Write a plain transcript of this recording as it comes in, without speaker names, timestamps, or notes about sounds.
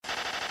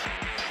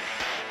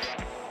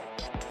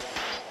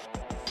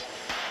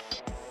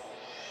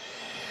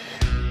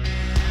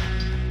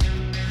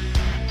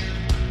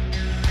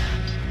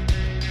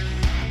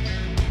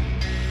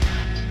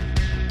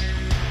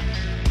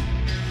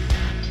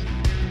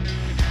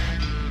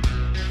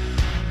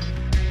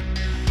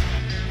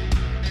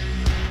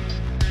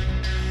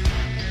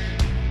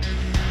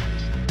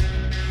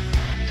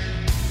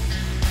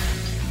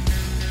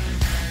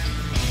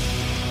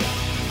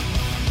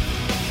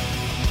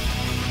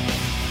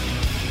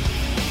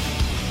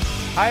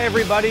Hi,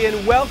 everybody,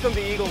 and welcome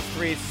to Eagles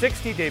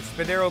 360. Dave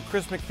Spadaro,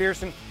 Chris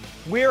McPherson.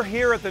 We're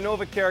here at the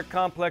NovaCare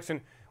Complex,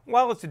 and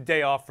while it's a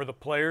day off for the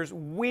players,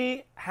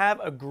 we have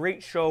a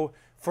great show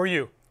for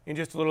you. In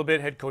just a little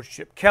bit, head coach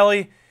Chip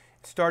Kelly,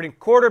 starting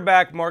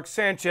quarterback Mark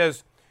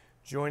Sanchez,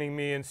 joining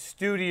me in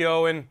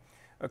studio. And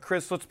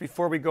Chris,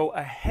 before we go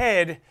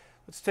ahead,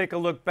 let's take a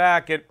look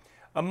back at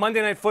a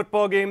Monday Night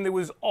Football game that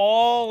was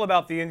all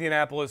about the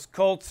Indianapolis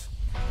Colts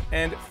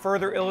and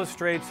further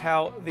illustrates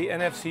how the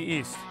NFC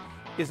East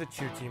is a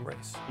two-team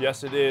race.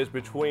 Yes, it is,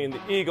 between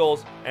the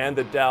Eagles and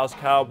the Dallas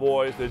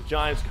Cowboys. The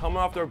Giants coming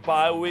off their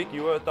bye week.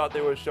 You would have thought they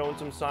were showing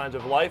some signs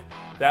of life.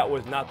 That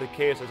was not the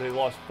case as they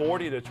lost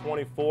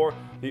 40-24.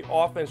 The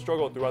offense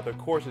struggled throughout the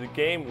course of the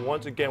game,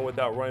 once again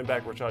without running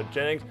back Rashad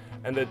Jennings.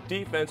 And the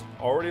defense,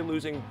 already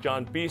losing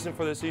John Beeson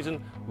for the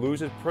season,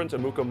 loses Prince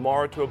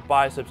Amukamara to a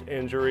biceps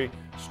injury,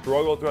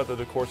 struggled throughout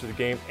the course of the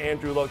game.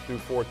 Andrew Luck threw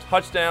 4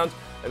 touchdowns,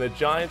 and the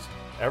Giants,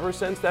 ever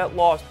since that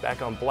loss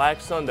back on Black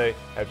Sunday,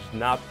 have just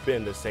not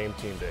been the same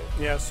team, Dave.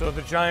 Yeah, so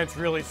the Giants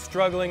really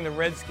struggling, the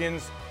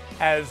Redskins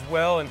as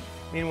well. And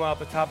meanwhile, at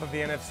the top of the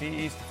NFC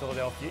East, the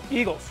Philadelphia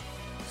Eagles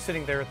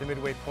sitting there at the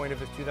midway point of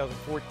this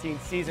 2014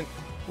 season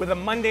with a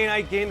Monday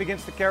night game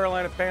against the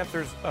Carolina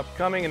Panthers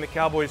upcoming, and the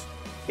Cowboys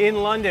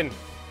in London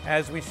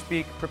as we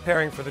speak,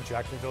 preparing for the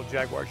Jacksonville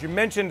Jaguars. You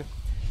mentioned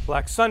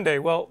Black Sunday.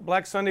 Well,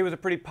 Black Sunday was a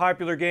pretty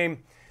popular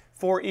game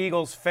for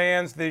Eagles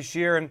fans this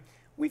year, and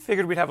we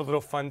figured we'd have a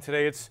little fun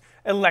today. It's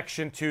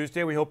Election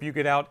Tuesday. We hope you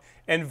get out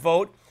and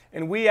vote.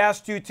 And we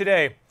asked you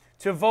today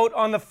to vote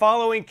on the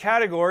following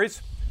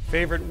categories: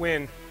 favorite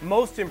win,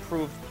 most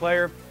improved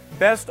player,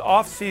 best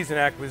off-season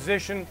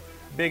acquisition,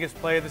 biggest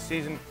play of the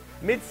season,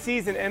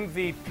 mid-season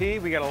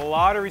MVP. We got a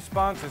lot of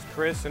responses,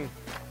 Chris, and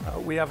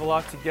we have a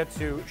lot to get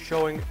to,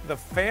 showing the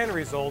fan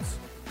results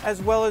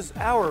as well as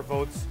our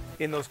votes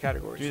in those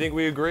categories. Do you think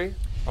we agree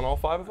on all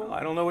 5 of them?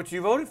 I don't know what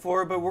you voted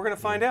for, but we're going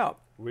to find out.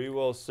 We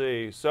will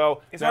see.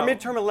 So it's our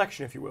midterm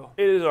election, if you will.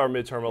 It is our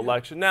midterm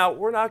election. Now,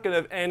 we're not going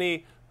to have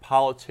any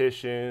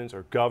politicians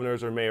or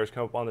governors or mayors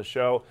come up on the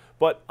show,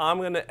 but I'm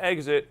going to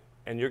exit,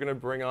 and you're going to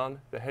bring on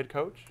the head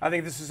coach? I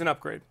think this is an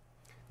upgrade.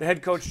 The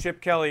head coach,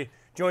 Chip Kelly,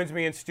 joins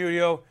me in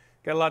studio.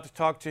 Got a lot to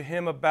talk to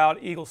him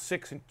about, Eagles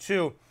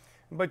 6-2.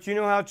 But you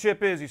know how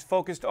Chip is. He's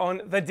focused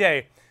on the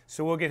day.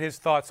 So we'll get his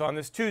thoughts on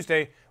this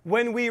Tuesday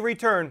when we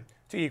return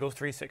to Eagles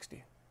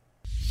 360.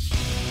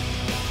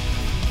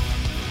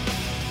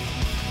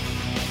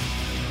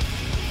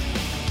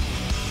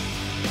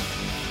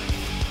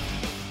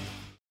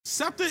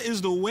 SEPTA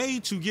is the way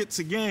to get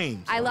to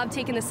games. I love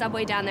taking the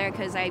subway down there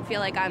because I feel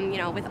like I'm,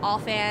 with all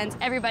fans.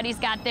 Everybody's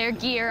got their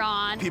gear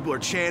on. People are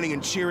chanting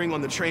and cheering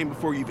on the train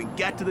before you even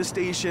get to the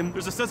station.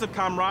 There's a sense of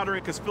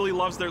camaraderie because Philly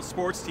loves their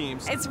sports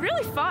teams. It's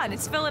really fun.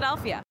 It's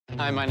Philadelphia.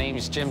 Hi, my name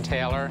is Jim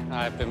Taylor.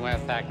 I've been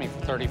with Acme for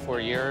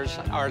 34 years.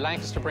 Our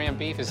Lancaster brand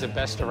beef is the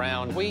best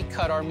around. We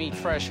cut our meat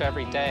fresh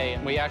every day.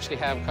 We actually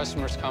have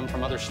customers come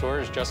from other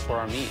stores just for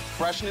our meat.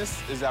 Freshness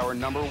is our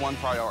 #1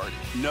 priority.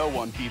 No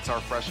one beats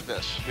our fresh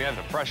fish. We have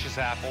the freshest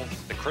apples,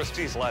 the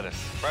Christie's lettuce.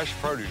 Fresh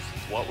produce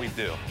is what we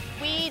do.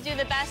 We do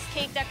the best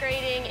cake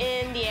decorating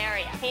in the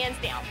area, hands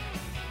down.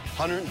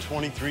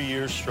 123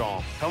 years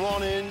strong. Come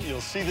on in,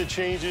 you'll see the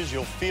changes,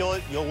 you'll feel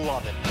it, you'll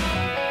love it.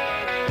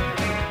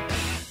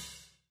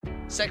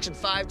 Section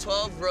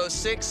 512, row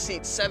 6,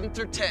 seats 7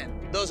 through 10.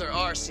 Those are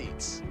our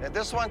seats. If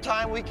this one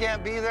time we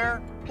can't be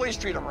there, please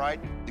treat them right.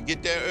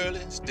 Get there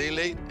early, stay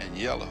late, and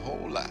yell a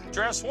whole lot.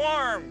 Dress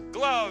warm,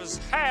 gloves,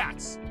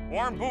 hats,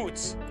 warm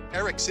boots.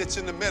 Eric sits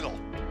in the middle.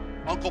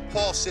 Uncle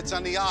Paul sits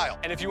on the aisle.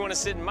 And if you want to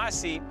sit in my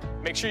seat,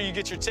 make sure you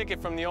get your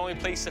ticket from the only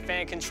place a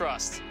fan can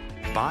trust.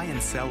 Buy and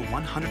sell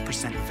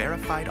 100%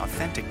 verified,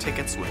 authentic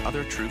tickets with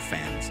other true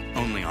fans.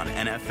 Only on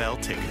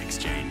NFL Ticket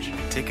Exchange.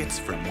 Tickets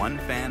from one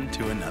fan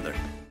to another.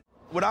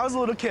 When I was a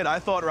little kid, I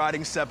thought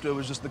riding SEPTA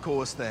was just the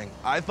coolest thing.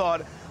 I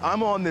thought,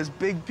 I'm on this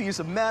big piece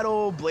of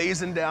metal,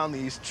 blazing down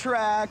these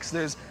tracks.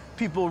 There's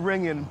people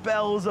ringing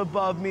bells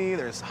above me.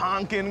 There's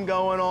honking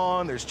going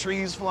on. There's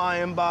trees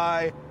flying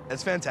by.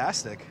 It's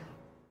fantastic.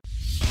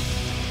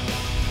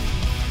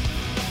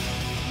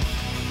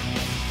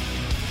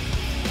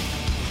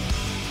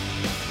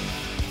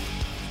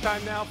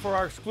 Time now for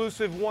our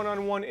exclusive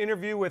one-on-one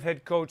interview with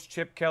head coach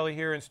Chip Kelly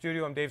here in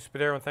studio. I'm Dave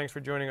Spadaro, and thanks for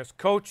joining us.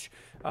 Coach,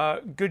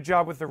 good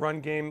job with the run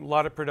game, a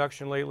lot of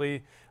production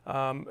lately.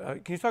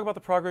 Can you talk about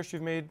the progress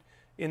you've made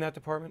in that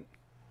department?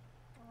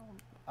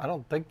 I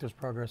don't think there's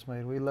progress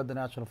made. We led the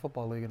National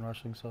Football League in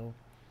rushing, so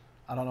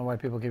I don't know why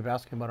people keep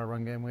asking about our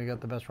run game. We got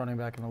the best running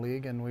back in the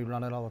league, and we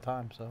run it all the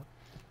time. So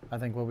I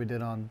think what we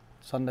did on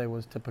Sunday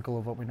was typical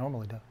of what we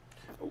normally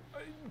do.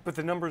 But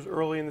the numbers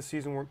early in the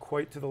season weren't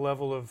quite to the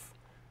level of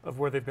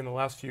where they've been the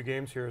last few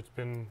games here. It's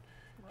been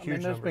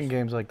huge there's been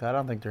games like that. I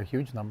don't think they're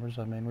huge numbers.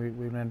 I mean,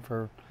 we went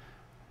for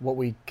what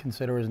we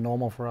consider is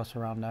normal for us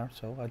around there.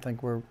 So I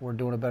think we're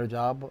doing a better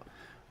job,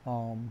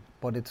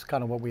 but it's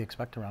kind of what we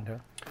expect around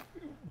here.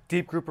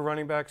 Deep group of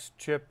running backs,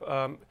 Chip.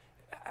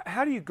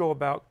 How do you go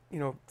about,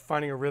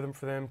 finding a rhythm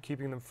for them,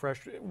 keeping them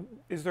fresh?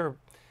 Is there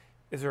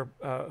Is there?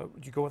 Do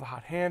you go with a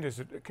hot hand?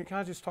 Can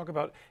I just talk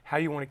about how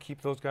you want to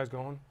keep those guys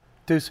going?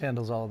 Deuce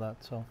handles all of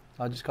that, so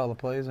I just call the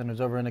plays, and it's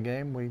over in a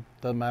game.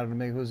 Doesn't matter to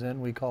me who's in.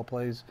 We call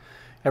plays.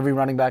 Every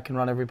running back can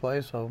run every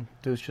play, so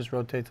Deuce just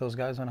rotates those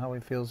guys on how he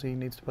feels he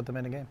needs to put them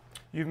in a game.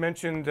 You've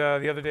mentioned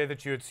the other day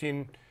that you had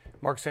seen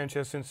Mark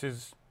Sanchez since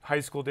his high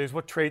school days.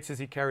 What traits has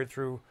he carried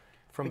through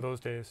from those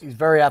days? He's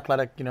very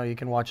athletic. You know, you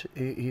can watch.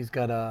 He's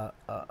got a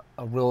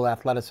real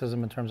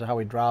athleticism in terms of how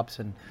he drops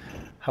and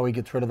how he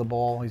gets rid of the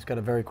ball. He's got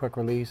a very quick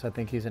release. I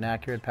think he's an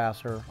accurate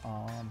passer.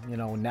 You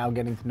know, now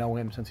getting to know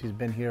him since he's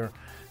been here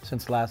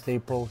since last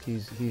April,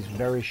 he's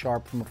very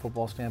sharp from a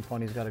football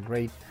standpoint. He's got a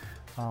great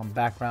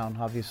background.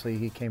 Obviously,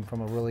 he came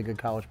from a really good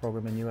college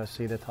program in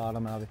USC that taught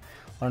him. And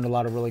learned a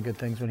lot of really good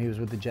things when he was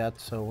with the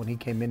Jets. So when he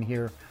came in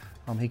here,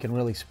 he can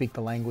really speak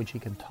the language. He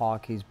can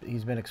talk.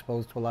 He's been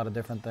exposed to a lot of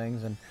different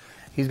things, and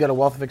he's got a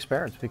wealth of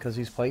experience because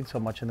he's played so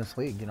much in this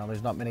league. You know,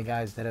 there's not many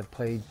guys that have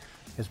played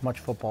as much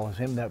football as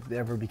him that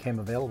ever became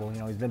available. You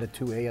know, he's been to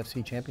 2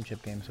 AFC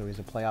championship games, so he's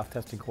a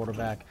playoff-tested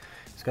quarterback.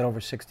 He's got over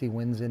 60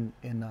 wins in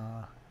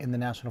the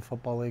National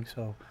Football League.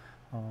 So,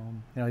 you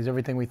know, he's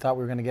everything we thought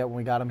we were going to get when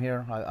we got him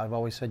here. I've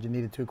always said you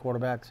needed 2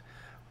 quarterbacks,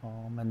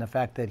 and the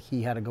fact that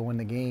he had to go in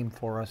the game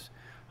for us,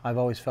 I've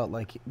always felt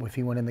like if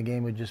he went in the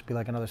game, it would just be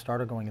like another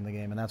starter going in the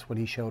game, and that's what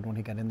he showed when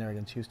he got in there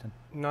against Houston.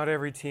 Not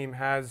every team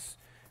has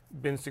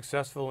been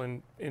successful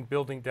in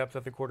building depth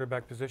at the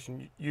quarterback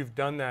position. You've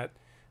done that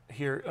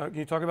here. Can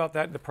you talk about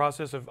that, the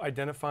process of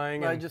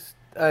identifying? I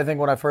think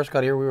when I first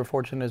got here, we were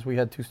fortunate as we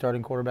had 2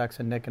 starting quarterbacks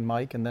in Nick and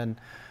Mike, and then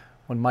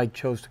when Mike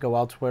chose to go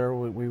elsewhere,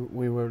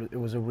 it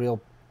was a real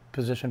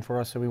position for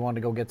us, so we wanted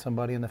to go get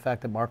somebody, and the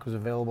fact that Mark was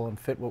available and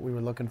fit what we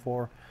were looking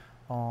for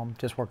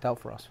just worked out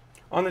for us.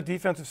 On the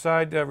defensive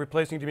side,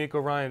 replacing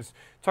DeMeco Ryans,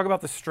 talk about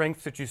the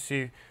strengths that you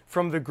see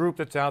from the group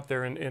that's out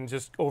there and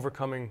just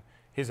overcoming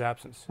his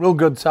absence. Real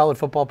good, solid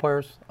football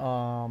players.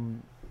 Both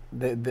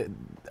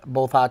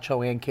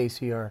Acho and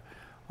Casey are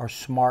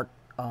smart.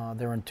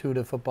 They're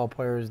intuitive football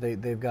players.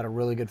 They've got a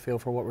really good feel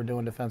for what we're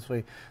doing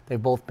defensively.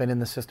 They've both been in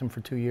the system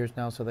for 2 years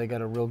now, so they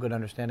got a real good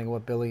understanding of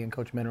what Billy and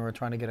Coach Minner are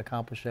trying to get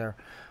accomplished there.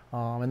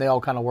 And they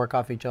all kind of work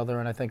off each other.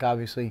 And I think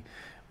obviously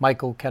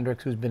Michael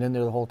Kendricks, who's been in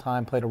there the whole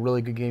time, played a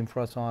really good game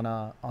for us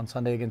on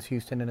Sunday against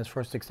Houston in his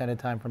first extended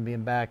time from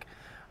being back.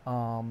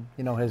 You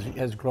know,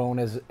 has grown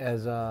as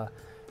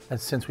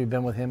since we've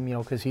been with him, you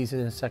know, because he's in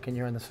his 2nd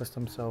year in the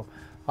system. So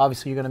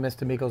obviously you're going to miss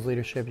DeMeco's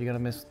leadership. You're going to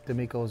miss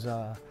DeMeco's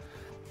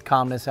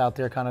calmness out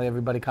there. Kind of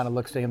everybody kind of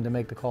looks to him to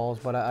make the calls.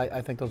 But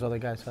I think those other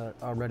guys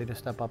are ready to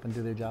step up and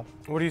do their job.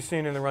 What are you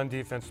seeing in the run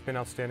defense? It's been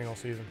outstanding all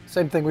season.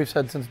 Same thing we've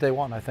said since day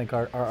one. I think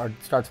our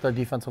starts with our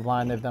defensive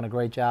line. They've done a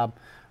great job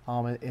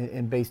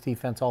in base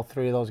defense. All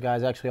 3 of those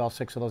guys, actually all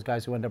 6 of those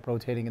guys who end up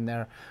rotating in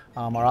there.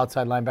 Our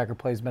outside linebacker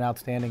play has been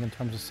outstanding in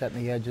terms of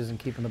setting the edges and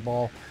keeping the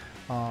ball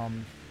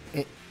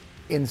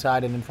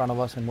inside and in front of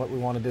us and what we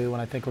want to do.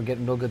 And I think we're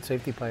getting real good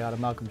safety play out of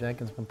Malcolm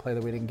Jenkins, from play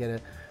that we didn't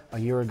get a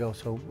year ago.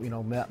 So, you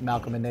know,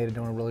 Malcolm and Nate are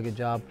doing a really good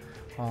job.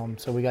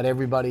 So we got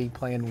everybody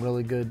playing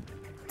really good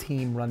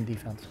team run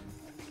defense.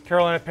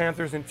 Carolina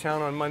Panthers in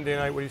town on Monday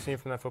night. What are you seeing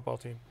from that football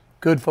team?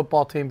 Good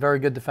football team, very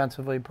good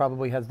defensively.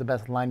 Probably has the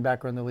best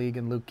linebacker in the league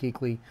in Luke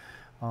Kuechly.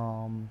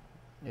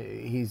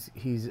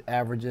 He's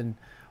averaging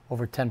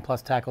over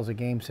 10+ tackles a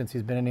game since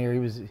he's been in here.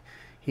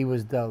 He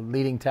was the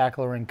leading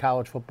tackler in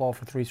college football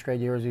for 3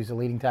 straight years. He's the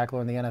leading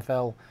tackler in the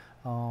NFL.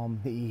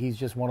 He's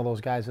just one of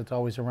those guys that's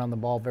always around the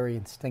ball, very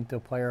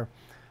instinctive player.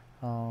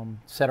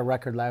 Set a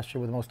record last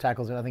year with the most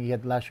tackles. I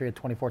think last year he had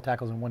 24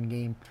 tackles in 1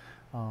 game.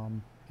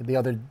 The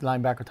other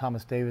linebacker,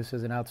 Thomas Davis,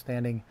 is an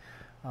outstanding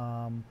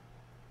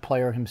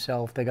player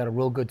himself. They got a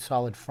real good,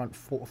 solid front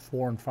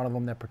 4 in front of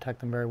them that protect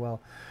them very well.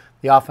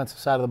 The offensive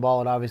side of the ball,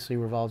 it obviously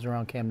revolves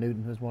around Cam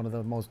Newton, who's one of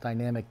the most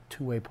dynamic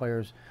 2-way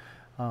players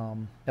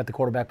at the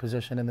quarterback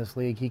position in this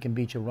league. He can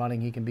beat you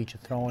running. He can beat you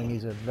throwing.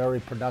 He's a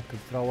very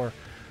productive thrower.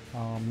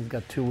 He's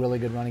got 2 really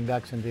good running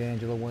backs in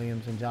DeAngelo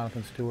Williams and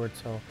Jonathan Stewart.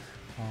 So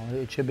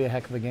it should be a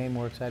heck of a game.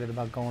 We're excited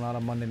about going out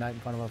on Monday night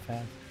in front of our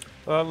fans.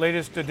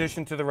 Latest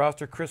addition to the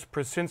roster, Chris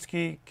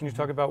Prasinski. Can you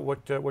talk about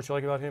what you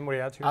like about him? What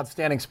he adds here?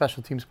 Outstanding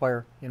special teams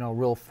player. You know,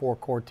 real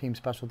 4-core team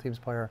special teams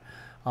player.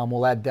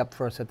 We'll add depth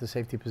for us at the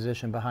safety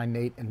position behind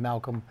Nate and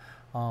Malcolm,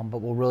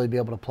 but we'll really be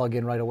able to plug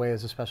in right away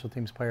as a special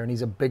teams player. And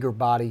he's a bigger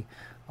body.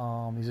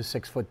 He's a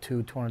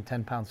 6'2",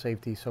 210-pound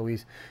safety, so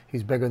he's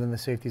bigger than the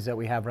safeties that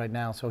we have right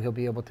now. So he'll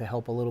be able to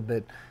help a little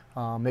bit,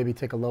 maybe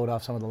take a load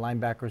off some of the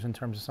linebackers in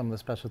terms of some of the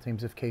special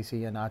teams. If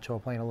Casey and Acho are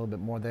playing a little bit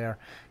more there,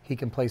 he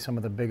can play some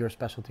of the bigger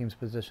special teams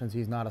positions.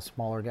 He's not a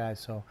smaller guy,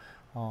 so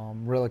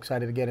real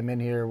excited to get him in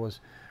here. Was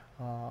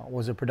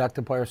a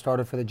productive player.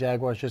 Started for the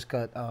Jaguars, just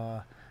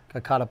got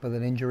caught up with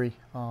an injury,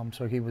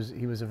 so he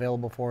was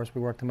available for us.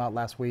 We worked him out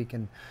last week,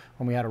 and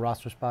when we had a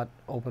roster spot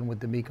open with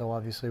DeMeco,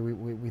 obviously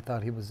we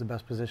thought he was the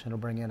best position to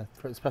bring in,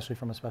 especially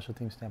from a special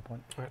team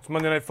standpoint. All right, it's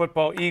Monday Night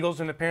Football, Eagles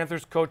and the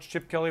Panthers. Coach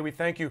Chip Kelly, we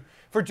thank you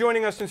for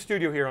joining us in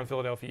studio here on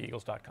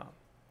PhiladelphiaEagles.com.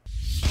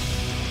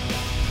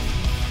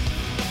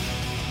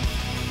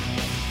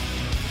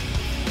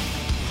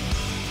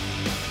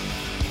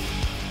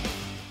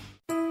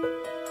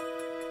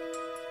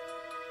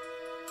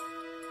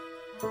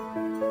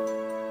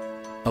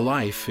 A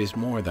life is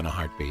more than a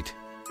heartbeat.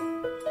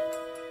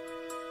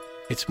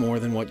 It's more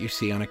than what you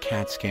see on a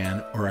CAT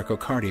scan or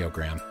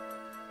echocardiogram.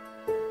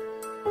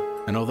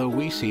 And although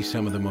we see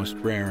some of the most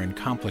rare and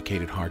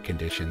complicated heart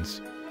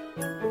conditions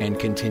and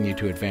continue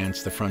to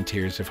advance the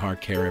frontiers of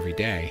heart care every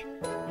day,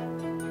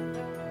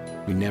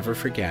 we never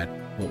forget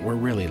what we're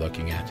really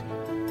looking at.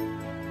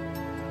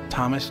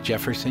 Thomas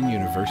Jefferson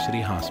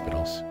University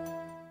Hospitals.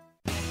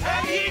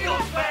 Hey,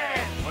 Eagles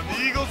fan! When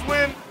the Eagles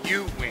win,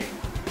 you win.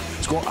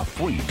 Score a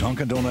free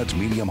Dunkin' Donuts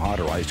medium hot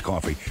or iced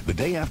coffee the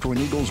day after an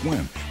Eagles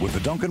win with the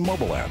Dunkin'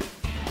 mobile app.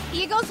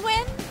 Eagles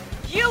win,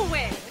 you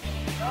win.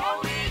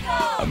 Go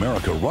Eagles!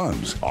 America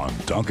runs on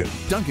Dunkin'.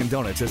 Dunkin'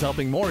 Donuts is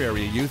helping more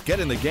area youth get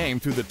in the game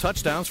through the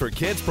Touchdowns for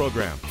Kids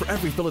program. For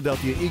every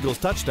Philadelphia Eagles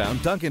touchdown,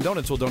 Dunkin'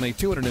 Donuts will donate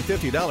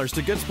 $250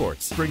 to Good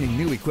Sports, bringing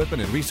new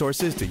equipment and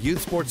resources to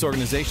youth sports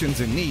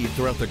organizations in need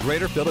throughout the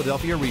greater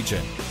Philadelphia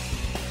region.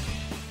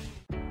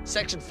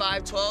 Section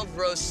 512,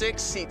 row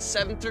 6, seats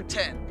 7 through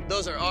 10.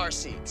 Those are our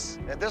seats.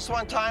 If this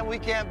one time we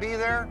can't be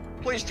there,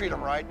 please treat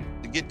them right.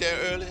 To get there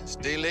early,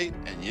 stay late,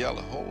 and yell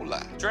a whole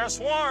lot. Dress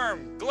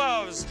warm,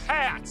 gloves,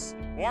 hats,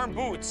 warm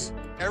boots.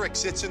 Eric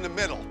sits in the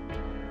middle.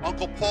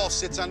 Uncle Paul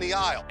sits on the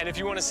aisle. And if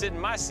you want to sit in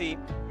my seat,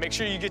 make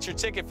sure you get your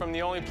ticket from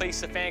the only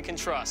place a fan can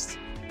trust.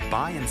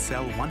 Buy and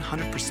sell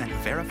 100%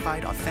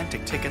 verified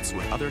authentic tickets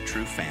with other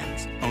true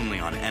fans. Only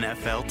on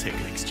NFL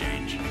Ticket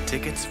Exchange.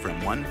 Tickets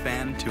from one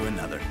fan to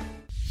another.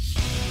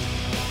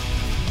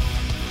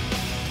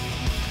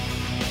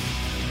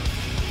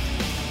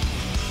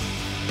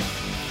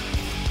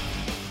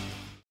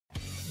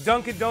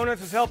 Dunkin'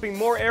 Donuts is helping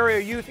more area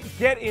youth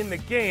get in the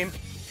game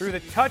through the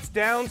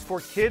Touchdowns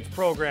for Kids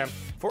program.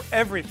 For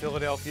every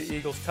Philadelphia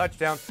Eagles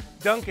touchdown,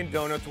 Dunkin'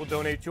 Donuts will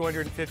donate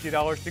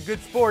 $250 to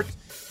Good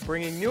Sports,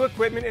 bringing new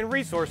equipment and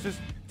resources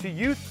to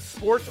youth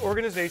sports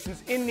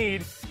organizations in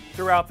need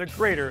throughout the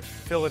greater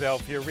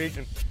Philadelphia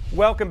region.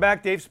 Welcome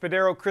back, Dave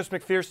Spadaro, Chris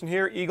McPherson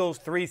here, Eagles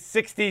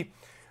 360.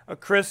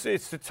 Chris,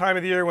 it's the time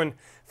of the year when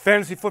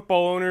fantasy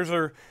football owners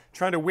are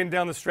trying to win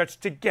down the stretch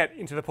to get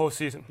into the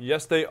postseason.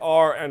 Yes, they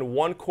are, and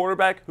one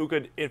quarterback who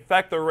could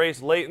infect the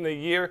race late in the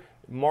year,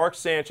 Mark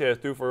Sanchez,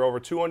 threw for over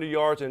 200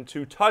 yards and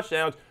 2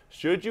 touchdowns.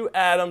 Should you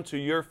add him to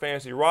your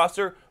fantasy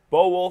roster?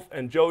 Bo Wolf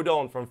and Joe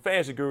Dolan from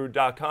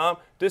FantasyGuru.com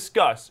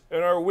discuss in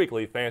our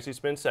weekly Fantasy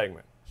Spin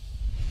segment.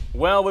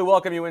 Well, we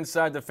welcome you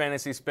inside the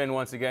Fantasy Spin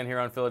once again here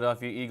on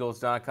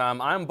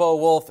PhiladelphiaEagles.com. I'm Bo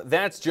Wolf.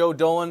 That's Joe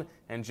Dolan.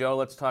 And Joe,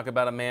 let's talk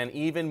about a man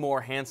even more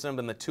handsome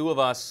than the two of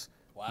us,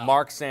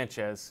 Mark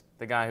Sanchez,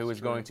 the guy who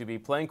is going to be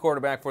playing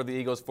quarterback for the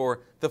Eagles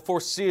for the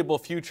foreseeable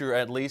future,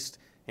 at least.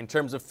 In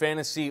terms of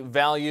fantasy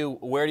value,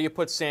 where do you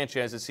put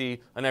Sanchez? Is he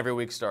an every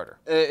week starter?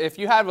 If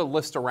you have a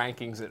list of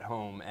rankings at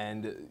home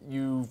and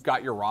you've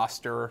got your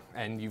roster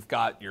and you've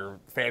got your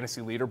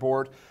fantasy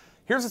leaderboard,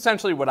 here's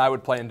essentially what I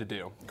would plan to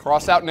do.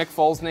 Cross out Nick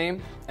Foles'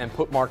 name and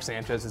put Mark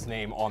Sanchez's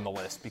name on the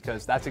list,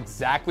 because that's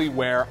exactly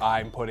where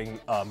I'm putting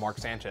Mark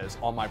Sanchez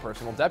on my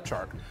personal depth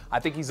chart. I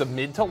think he's a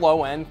mid to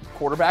low end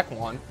quarterback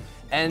one.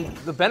 And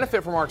the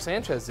benefit for Mark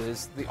Sanchez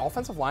is the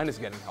offensive line is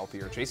getting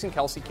healthier. Jason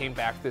Kelce came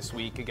back this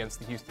week against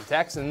the Houston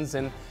Texans,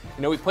 and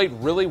he played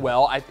really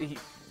well.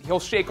 He'll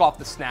shake off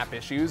the snap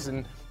issues,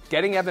 and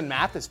getting Evan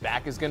Mathis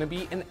back is going to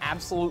be an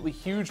absolutely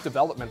huge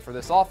development for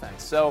this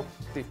offense. So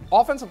the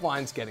offensive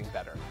line's getting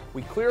better.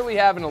 We clearly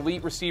have an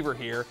elite receiver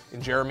here in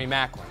Jeremy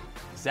Maclin.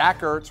 Zach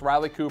Ertz,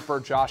 Riley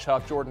Cooper, Josh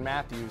Huff, Jordan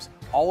Matthews,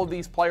 all of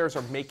these players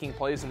are making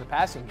plays in the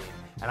passing game.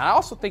 And I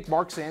also think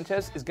Mark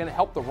Sanchez is going to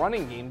help the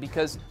running game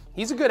because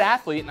he's a good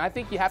athlete, and I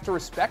think you have to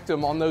respect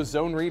him on those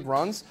zone read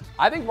runs.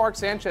 I think Mark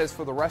Sanchez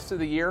for the rest of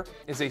the year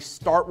is a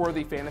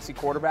start-worthy fantasy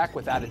quarterback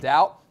without a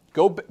doubt.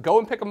 Go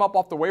and pick him up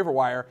off the waiver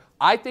wire.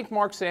 I think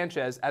Mark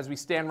Sanchez, as we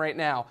stand right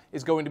now,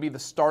 is going to be the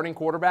starting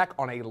quarterback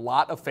on a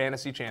lot of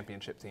fantasy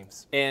championship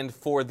teams. And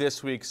for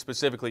this week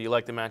specifically, you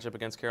like the matchup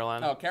against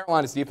Carolina? No,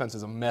 Carolina's defense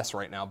is a mess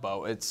right now,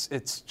 Bo. It's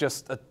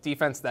just a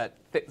defense that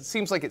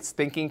seems like it's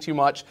thinking too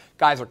much.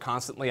 Guys are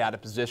constantly out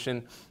of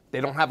position. They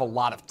don't have a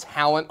lot of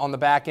talent on the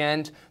back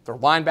end. Their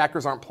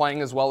linebackers aren't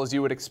playing as well as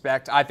you would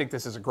expect. I think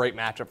this is a great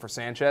matchup for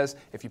Sanchez.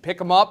 If you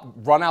pick him up,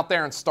 run out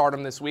there and start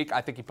him this week,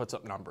 I think he puts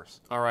up numbers.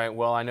 All right,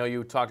 well, I know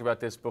you talked about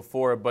this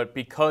before, but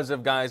because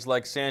of guys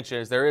like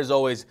Sanchez, there is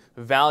always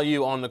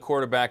value on the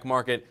quarterback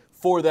market.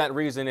 For that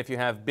reason, if you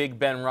have Big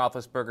Ben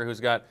Roethlisberger, who's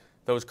got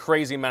those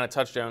crazy amount of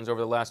touchdowns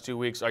over the last 2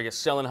 weeks, are you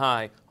selling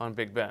high on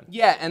Big Ben?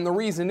 Yeah, and the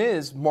reason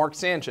is Mark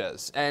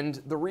Sanchez. And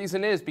the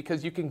reason is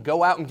because you can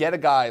go out and get a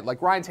guy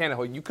like Ryan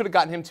Tannehill. You could have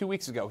gotten him 2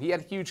 weeks ago. He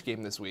had a huge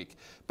game this week.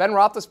 Ben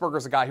Roethlisberger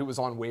is a guy who was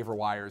on waiver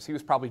wires. He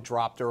was probably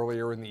dropped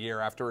earlier in the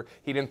year after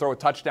he didn't throw a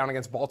touchdown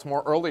against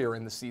Baltimore earlier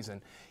in the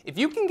season. If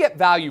you can get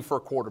value for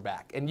a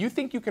quarterback and you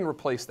think you can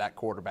replace that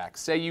quarterback,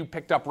 say you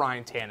picked up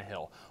Ryan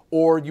Tannehill,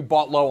 or you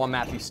bought low on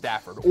Matthew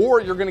Stafford, or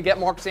you're going to get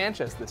Mark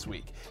Sanchez this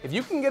week. If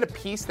you can get a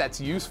piece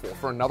that's useful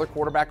for another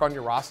quarterback on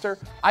your roster,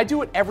 I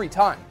do it every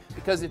time.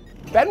 Because if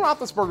Ben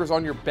Roethlisberger's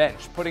on your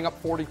bench putting up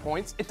 40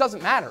 points, it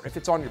doesn't matter if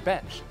it's on your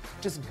bench.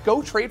 Just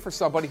go trade for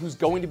somebody who's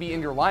going to be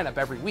in your lineup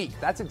every week.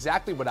 That's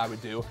exactly what I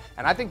would do.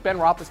 And I think Ben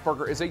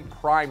Roethlisberger is a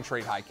prime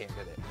trade high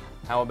candidate.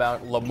 How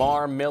about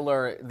Lamar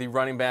Miller, the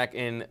running back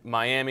in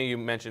Miami? You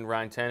mentioned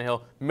Ryan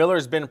Tannehill.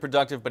 Miller's been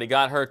productive, but he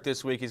got hurt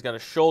this week. He's got a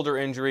shoulder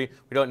injury.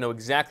 We don't know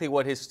exactly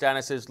what his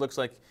status is. Looks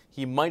like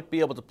he might be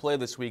able to play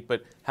this week,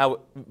 but how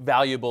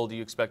valuable do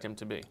you expect him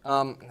to be?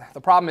 The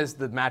problem is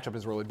the matchup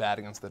is really bad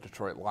against the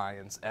Detroit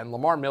Lions. And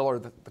Lamar Miller,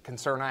 the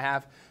concern I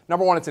have,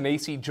 number one, it's an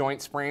AC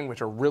joint sprain,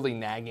 which are really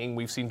nagging.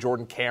 We've seen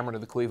Jordan Cameron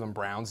of the Cleveland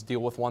Browns deal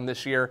with one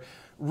this year.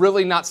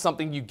 Really not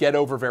something you get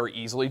over very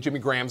easily. Jimmy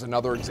Graham's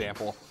another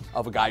example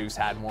of a guy who's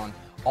had one.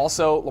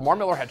 Also, Lamar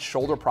Miller had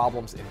shoulder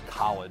problems in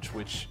college,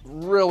 which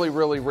really,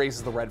 really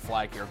raises the red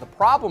flag here. The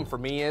problem for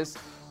me is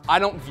I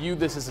don't view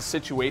this as a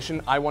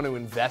situation I want to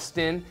invest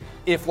in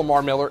if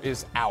Lamar Miller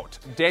is out.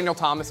 Daniel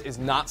Thomas is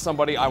not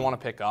somebody I want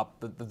to pick up.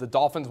 The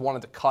Dolphins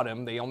wanted to cut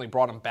him. They only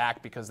brought him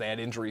back because they had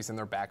injuries in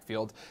their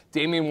backfield.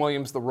 Damian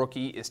Williams, the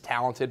rookie, is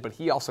talented, but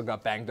he also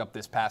got banged up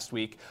this past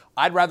week.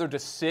 I'd rather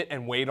just sit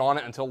and wait on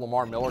it until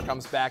Lamar Miller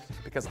comes back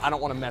because I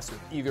don't want to mess with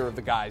either of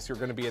the guys who are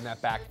going to be in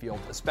that backfield,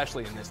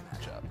 especially in this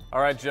matchup.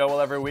 All right, Joe. Well,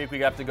 every week we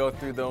have to go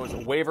through those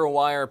waiver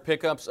wire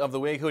pickups of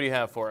the week. Who do you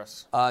have for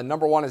us?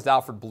 Number one is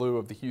Alfred Blue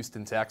of the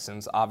Houston Texans.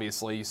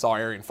 Obviously, you saw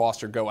Arian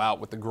Foster go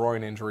out with the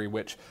groin injury,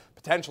 which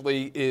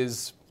potentially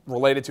is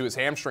related to his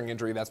hamstring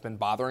injury that's been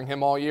bothering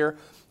him all year.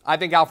 I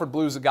think Alfred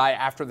Blue's a guy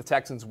after the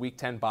Texans' Week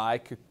 10 bye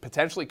could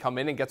potentially come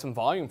in and get some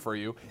volume for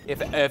you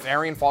if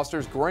Arian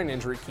Foster's groin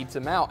injury keeps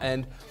him out.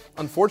 And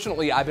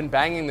unfortunately, I've been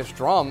banging this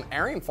drum.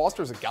 Arian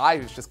Foster's a guy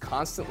who's just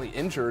constantly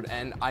injured,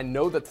 and I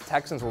know that the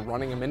Texans were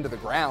running him into the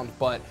ground,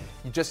 but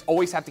you just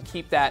always have to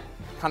keep that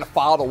kind of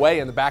filed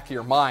away in the back of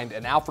your mind,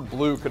 and Alfred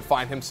Blue could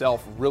find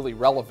himself really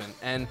relevant.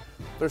 And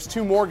there's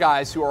two more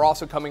guys who are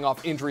also coming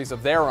off injuries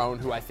of their own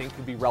who I think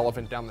could be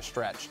relevant down the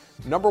stretch.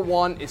 Number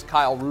one is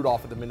Kyle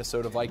Rudolph of the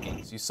Minnesota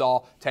Vikings. You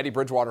saw Teddy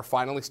Bridgewater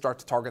finally start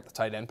to target the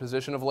tight end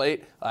position of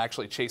late.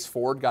 Actually, Chase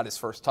Ford got his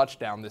first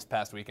touchdown this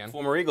past weekend.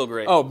 Former Eagle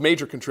great. Oh,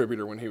 major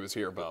contributor when he was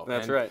here, Bo.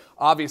 That's and right.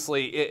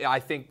 Obviously, I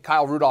think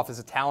Kyle Rudolph is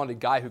a talented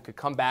guy who could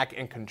come back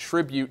and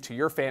contribute to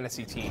your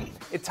fantasy team.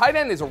 Tight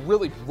end is a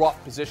really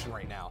rough position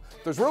right now.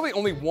 There's really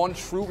only one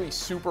truly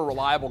super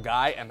reliable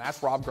guy, and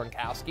that's Rob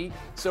Gronkowski.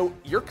 So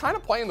you're kind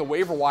of playing the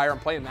waiver wire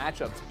and playing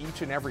matchups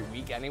each and every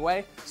week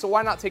anyway. So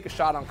why not take a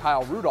shot on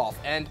Kyle Rudolph?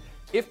 And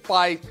if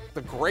by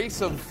the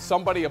grace of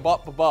somebody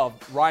above,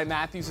 Ryan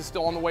Matthews is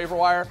still on the waiver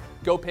wire,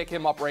 go pick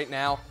him up right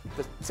now.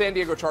 The San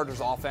Diego Chargers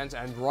offense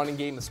and running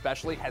game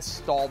especially has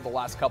stalled the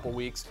last couple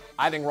weeks.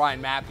 I think Ryan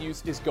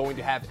Matthews is going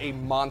to have a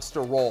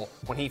monster role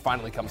when he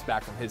finally comes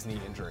back from his knee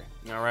injury.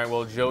 All right,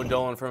 well, Joe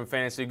Dolan from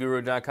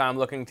FantasyGuru.com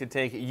looking to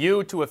take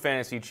you to a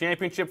fantasy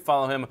championship.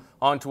 Follow him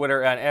on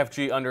Twitter at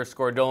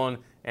FG_Dolan.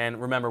 And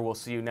remember, we'll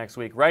see you next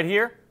week right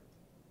here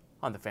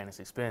on the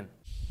Fantasy Spin.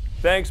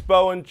 Thanks,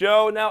 Bo and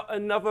Joe. Now,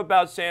 enough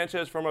about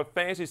Sanchez from a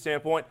fantasy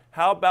standpoint.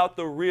 How about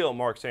the real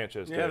Mark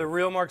Sanchez? Yeah, the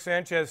real Mark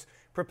Sanchez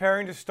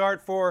preparing to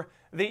start for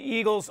the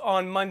Eagles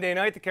on Monday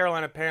night, the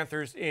Carolina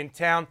Panthers in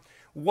town.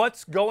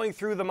 What's going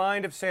through the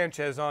mind of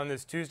Sanchez on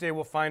this Tuesday?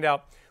 We'll find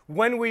out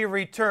when we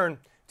return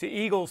to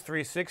Eagles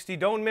 360.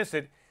 Don't miss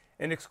it,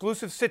 an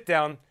exclusive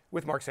sit-down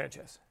with Mark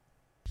Sanchez.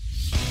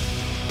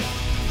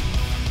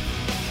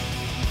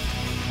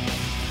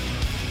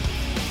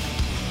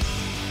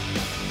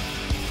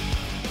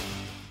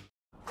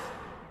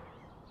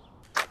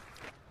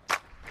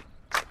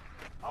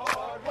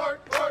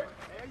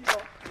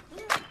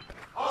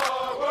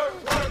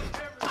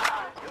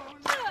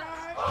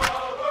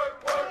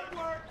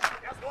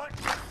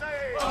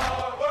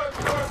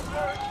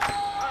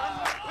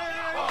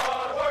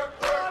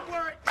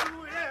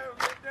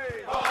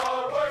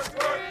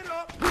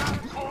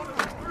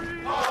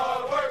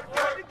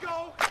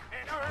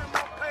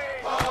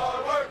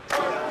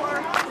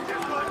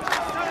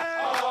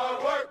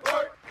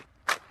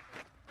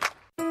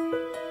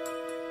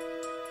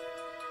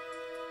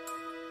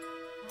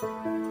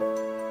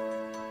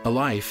 A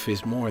life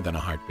is more than a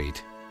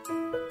heartbeat.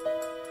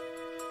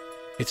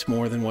 It's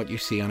more than what you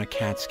see on a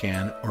CAT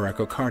scan or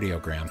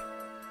echocardiogram.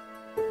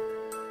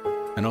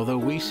 And although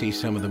we see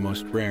some of the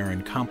most rare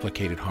and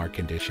complicated heart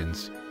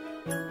conditions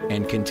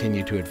and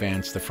continue to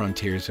advance the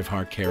frontiers of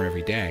heart care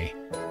every day,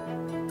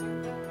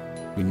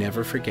 we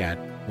never forget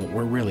what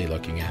we're really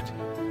looking at.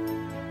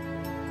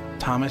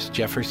 Thomas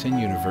Jefferson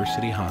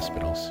University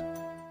Hospitals.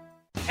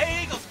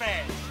 Hey, Eagles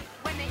fans!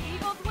 When the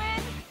Eagles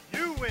win,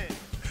 you win!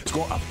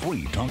 Score a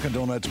free Dunkin'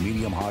 Donuts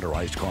medium hot or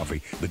iced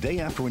coffee the day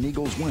after an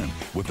Eagles win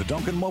with the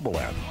Dunkin' mobile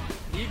app.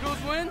 Eagles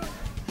win,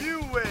 you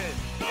win!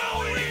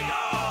 Go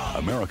Eagles!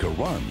 America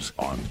runs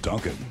on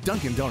Dunkin'.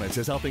 Dunkin' Donuts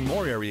is helping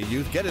more area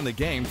youth get in the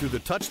game through the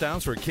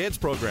Touchdowns for Kids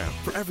program.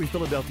 For every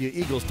Philadelphia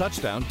Eagles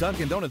touchdown,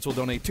 Dunkin' Donuts will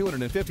donate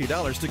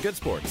 $250 to Good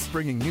Sports,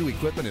 bringing new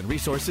equipment and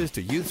resources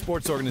to youth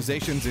sports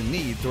organizations in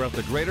need throughout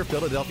the greater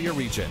Philadelphia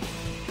region.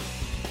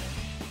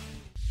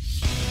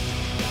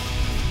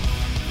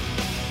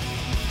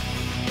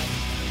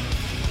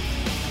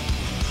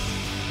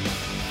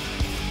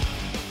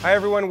 Hi,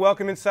 everyone.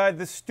 Welcome inside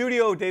the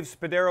studio. Dave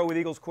Spadaro with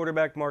Eagles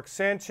quarterback Mark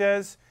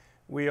Sanchez.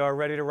 We are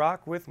ready to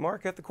rock with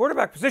Mark at the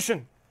quarterback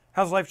position.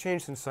 How's life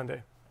changed since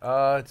Sunday?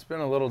 It's been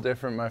a little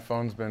different. My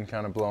phone's been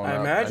kind of blowing up. I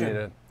imagine. I need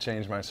to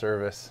change my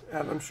service.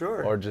 I'm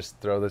sure. Or just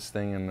throw this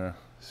thing in the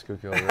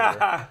Schuylkill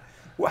River.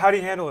 Well, how do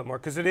you handle it,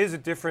 Mark? Because it is a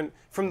different,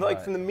 from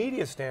the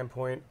media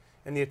standpoint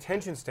and the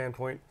attention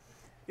standpoint,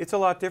 it's a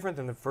lot different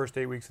than the first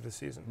 8 weeks of the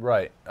season.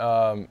 Right.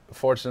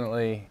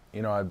 Fortunately,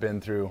 I've been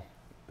through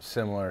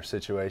similar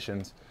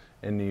situations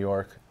in New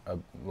York, a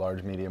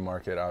large media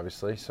market,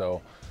 obviously.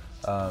 So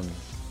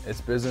it's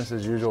business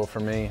as usual for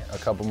me. A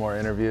couple more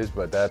interviews,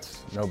 but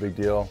that's no big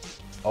deal.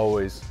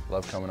 Always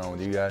love coming on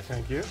with you guys.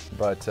 Thank you.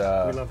 But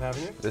we love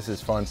having you. This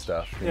is fun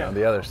stuff. You know,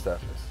 the other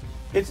stuff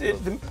is.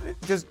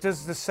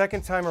 Does the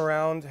second time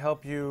around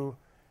help you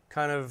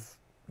kind of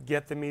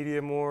get the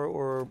media more,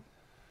 or?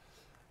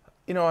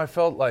 I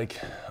felt like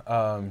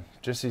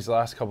just these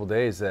last couple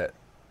days that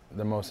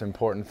the most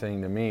important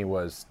thing to me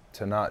was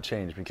to not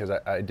change, because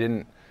I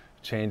didn't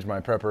change my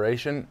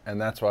preparation,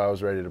 and that's why I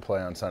was ready to play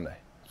on Sunday.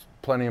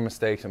 Plenty of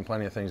mistakes and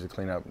plenty of things to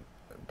clean up.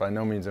 By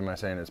no means am I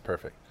saying it's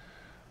perfect.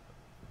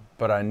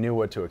 But I knew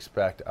what to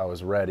expect. I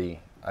was ready.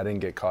 I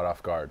didn't get caught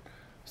off guard.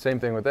 Same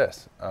thing with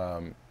this.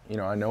 I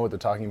know what the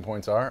talking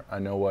points are. I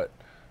know what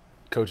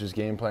coach's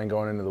game plan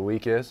going into the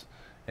week is.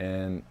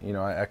 And,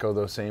 I echo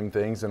those same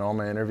things in all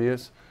my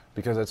interviews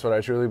because that's what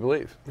I truly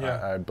believe.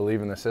 Yeah. I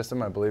believe in the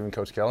system. I believe in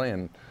Coach Kelly.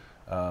 And,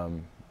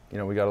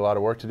 we got a lot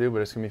of work to do,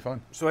 but it's going to be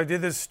fun. So I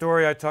did this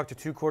story. I talked to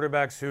two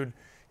quarterbacks who'd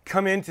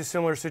come into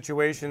similar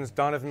situations.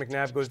 Donovan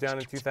McNabb goes down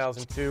in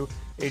 2002.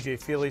 A.J.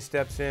 Feely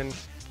steps in.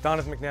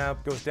 Donovan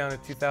McNabb goes down in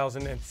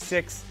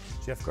 2006.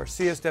 Jeff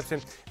Garcia steps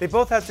in. They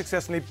both had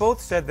success, and they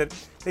both said that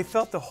they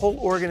felt the whole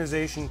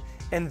organization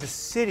and the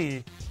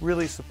city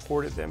really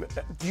supported them.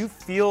 Do you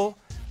feel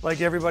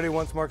like everybody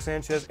wants Mark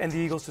Sanchez and the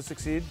Eagles to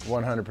succeed?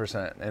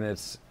 100%. And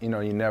it's, you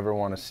never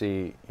want to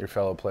see your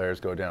fellow players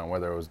go down,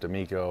 whether it was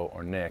D'Amico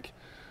or Nick.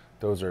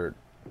 Those are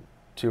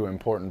two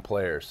important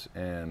players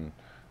and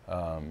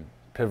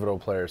pivotal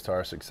players to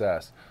our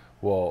success.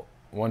 Well,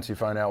 once you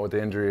find out what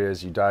the injury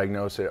is, you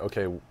diagnose it,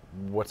 okay,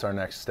 what's our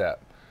next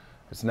step?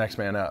 It's next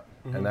man up,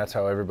 and that's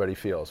how everybody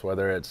feels,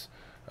 whether it's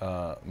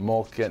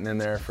Mulk getting in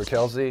there for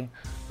Kelsey,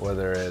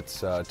 whether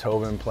it's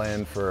Tobin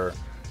playing for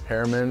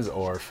Hermans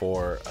or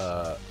for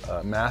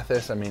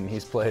Mathis. I mean,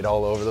 he's played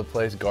all over the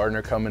place,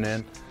 Gardner coming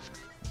in.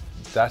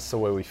 That's the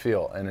way we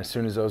feel, and as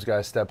soon as those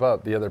guys step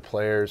up, the other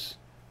players,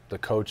 the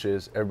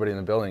coaches, everybody in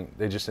the building,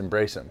 they just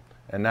embrace him.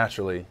 And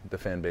naturally, the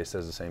fan base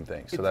does the same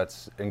thing. So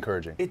that's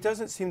encouraging. It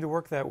doesn't seem to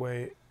work that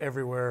way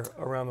everywhere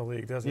around the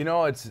league, does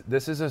it?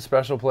 This is a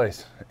special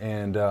place.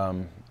 And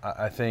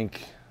I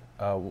think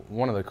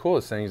one of the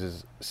coolest things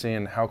is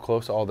seeing how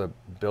close all the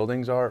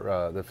buildings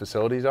are, the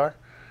facilities are.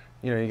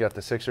 You got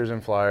the Sixers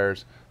and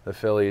Flyers, the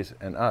Phillies,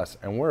 and us.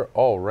 And we're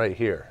all right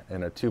here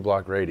in a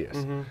 2-block radius.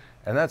 And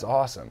that's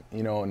awesome.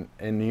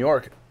 In New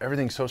York,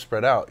 everything's so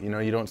spread out.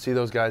 You don't see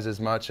those guys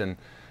as much. And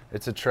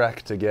it's a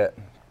trek to get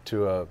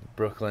to a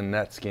Brooklyn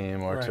Nets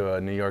game or to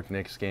a New York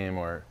Knicks game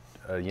or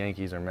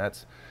Yankees or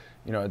Mets.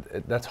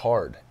 That's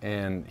hard.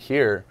 And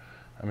here,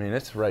 I mean,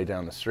 it's right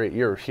down the street.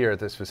 You're here at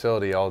this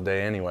facility all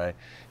day anyway.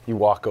 You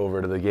walk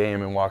over to the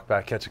game and walk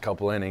back, catch a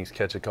couple innings,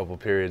 catch a couple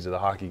periods of the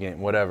hockey game,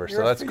 whatever.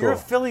 So that's cool. You're a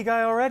Philly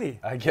guy already.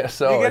 I guess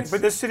so.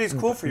 But this city's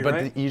cool for you,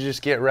 right? But you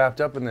just get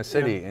wrapped up in the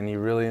city and you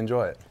really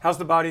enjoy it. How's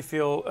the body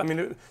feel? I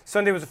mean,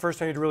 Sunday was the first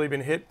time you'd really been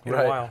hit in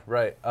a while.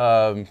 Right.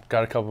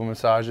 Got a couple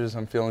massages.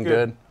 I'm feeling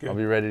good. I'll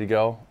be ready to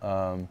go.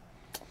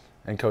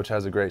 And Coach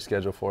has a great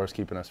schedule for us,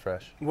 keeping us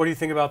fresh. What do you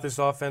think about this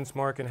offense,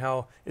 Mark, and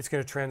how it's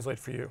going to translate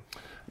for you?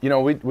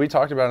 We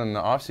talked about it in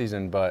the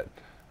offseason, but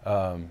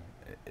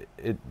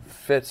it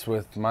fits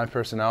with my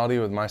personality,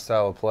 with my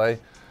style of play.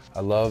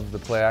 I love the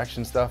play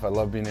action stuff. I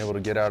love being able to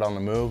get out on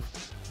the move.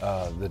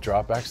 The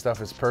drop back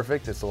stuff is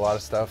perfect. It's a lot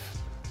of stuff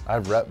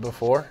I've repped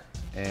before,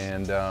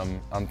 and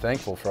I'm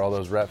thankful for all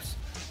those reps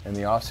in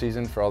the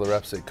offseason, for all the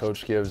reps that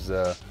Coach gives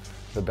the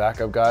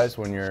backup guys.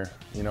 When you're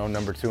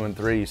number 2 and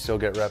 3, you still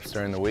get reps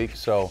during the week.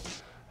 So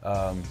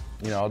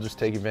I'll just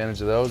take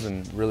advantage of those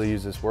and really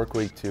use this work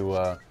week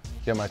to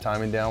get my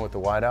timing down with the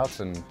wideouts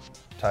and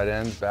tight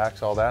ends,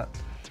 backs, all that.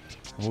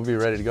 And we'll be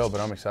ready to go, but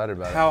I'm excited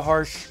about it. How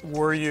harsh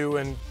were you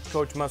and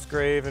Coach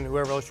Musgrave and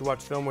whoever else you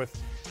watched film with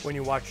when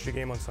you watched the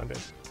game on Sunday?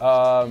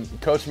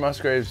 Coach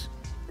Musgrave's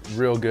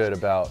real good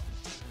about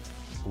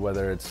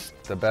whether it's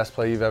the best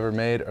play you've ever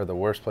made or the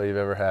worst play you've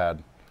ever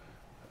had,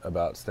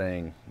 about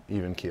staying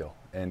even keel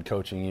and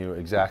coaching you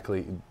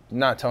exactly,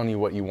 not telling you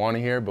what you want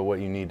to hear, but what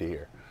you need to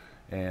hear.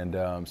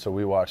 And so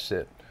we watched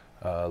it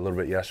a little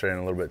bit yesterday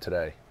and a little bit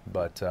today.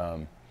 But,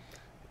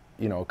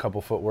 a couple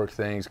footwork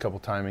things, a couple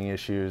timing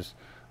issues.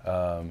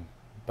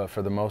 But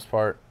for the most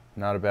part,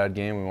 not a bad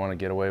game. We want to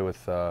get away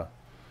with,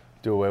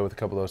 do away with a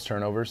couple of those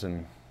turnovers,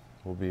 and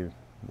we'll be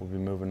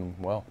moving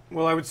well.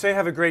 Well, I would say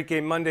have a great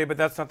game Monday, but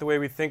that's not the way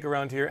we think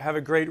around here. Have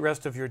a great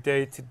rest of your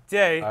day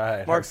today. All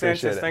right, Mark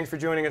Sanchez, thanks for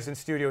joining us in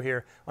studio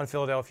here on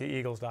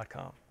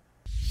PhiladelphiaEagles.com.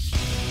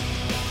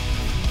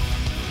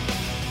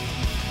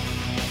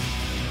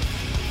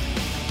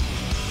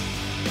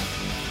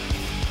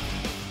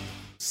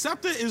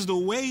 SEPTA is the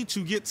way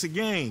to get to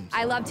games.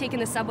 I love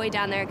taking the subway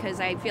down there because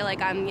I feel like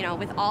I'm,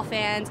 with all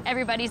fans.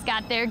 Everybody's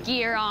got their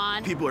gear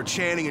on. People are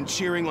chanting and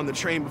cheering on the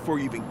train before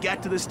you even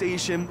get to the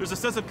station. There's a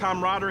sense of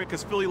camaraderie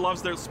because Philly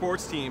loves their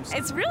sports teams.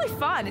 It's really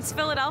fun. It's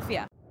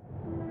Philadelphia.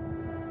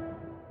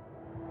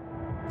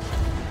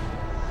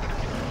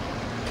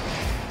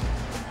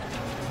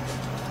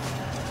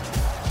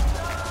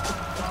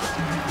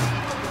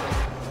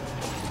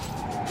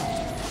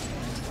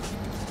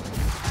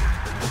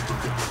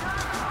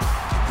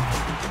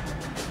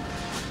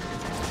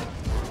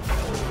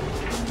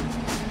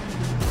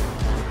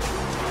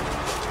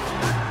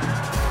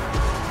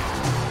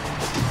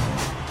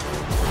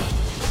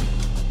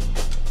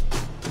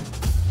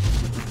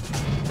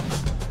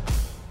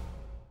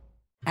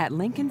 At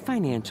Lincoln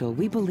Financial,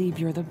 we believe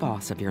you're the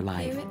boss of your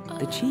life,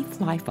 the chief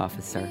life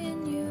officer.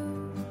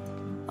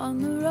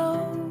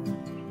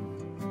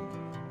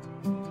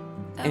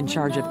 In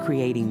charge of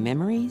creating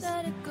memories,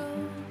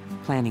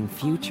 planning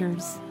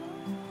futures,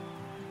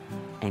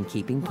 and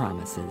keeping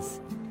promises.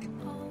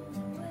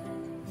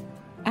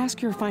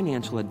 Ask your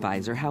financial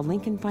advisor how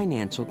Lincoln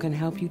Financial can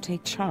help you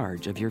take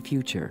charge of your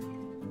future.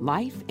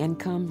 Life,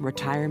 income,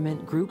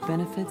 retirement, group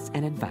benefits,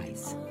 and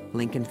advice.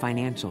 Lincoln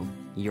Financial,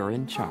 you're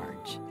in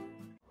charge.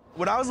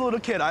 When I was a little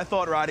kid, I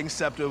thought riding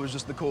SEPTA was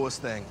just the coolest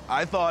thing.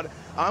 I thought,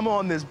 I'm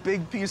on this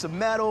big piece of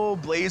metal,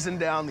 blazing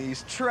down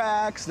these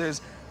tracks.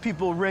 There's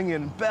people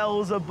ringing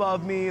bells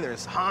above me.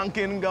 There's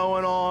honking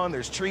going on.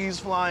 There's trees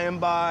flying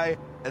by.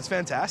 It's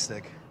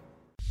fantastic.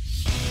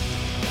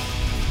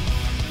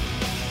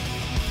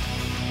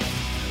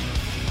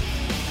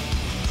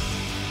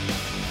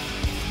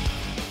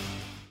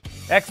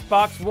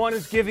 Xbox One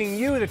is giving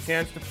you the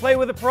chance to play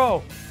with a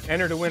pro.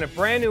 Enter to win a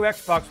brand new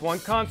Xbox One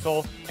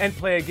console and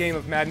play a game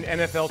of Madden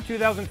NFL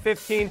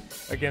 2015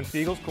 against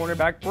Eagles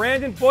cornerback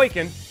Brandon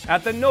Boykin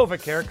at the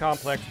NovaCare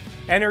Complex.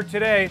 Enter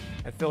today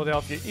at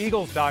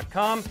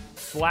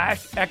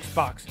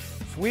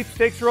PhiladelphiaEagles.com/Xbox.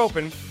 Sweepstakes are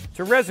open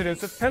to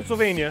residents of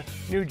Pennsylvania,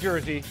 New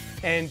Jersey,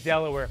 and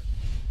Delaware.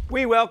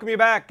 We welcome you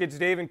back. It's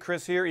Dave and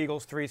Chris here,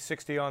 Eagles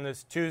 360 on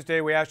this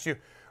Tuesday. We asked you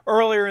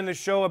earlier in the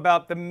show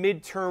about the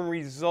midterm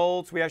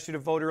results. We asked you to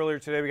vote earlier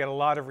today. We got a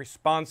lot of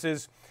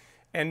responses.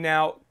 And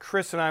now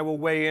Chris and I will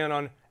weigh in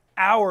on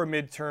our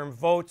midterm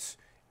votes,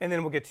 and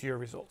then we'll get to your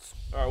results.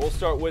 All right, we'll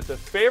start with the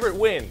favorite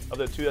win of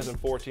the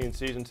 2014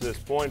 season to this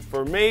point.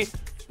 For me,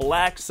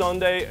 Black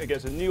Sunday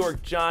against the New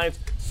York Giants.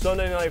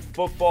 Sunday Night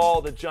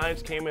Football, the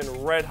Giants came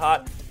in red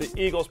hot. The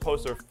Eagles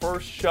post their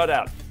first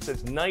shutout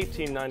since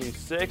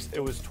 1996.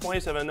 It was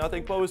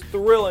 27-0, but it was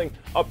thrilling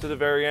up to the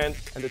very end.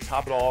 And to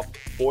top it all off,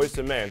 Boyz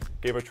II Men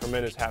gave a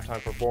tremendous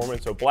halftime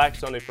performance. So Black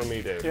Sunday for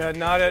me, Dave. Yeah,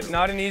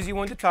 not an easy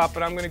one to top,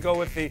 but I'm going to go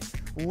with the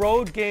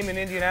road game in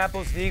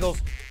Indianapolis. The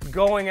Eagles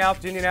going out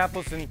to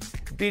Indianapolis and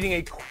beating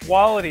a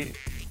quality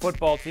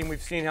football team.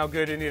 We've seen how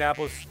good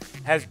Indianapolis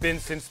has been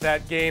since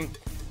that game.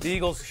 The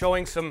Eagles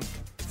showing some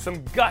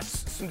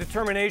guts, some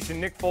determination.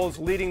 Nick Foles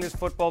leading this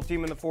football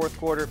team in the fourth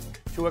quarter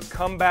to a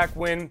comeback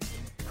win.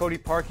 Cody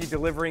Parkey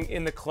delivering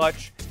in the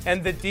clutch,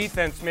 and the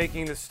defense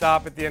making the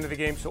stop at the end of the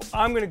game. So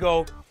I'm going to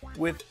go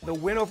with the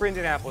win over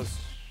Indianapolis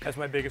as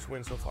my biggest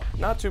win so far.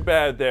 Not too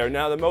bad there.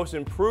 Now, the most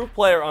improved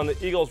player on the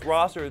Eagles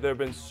roster, there have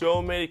been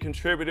so many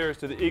contributors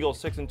to the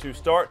Eagles' 6-2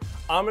 start.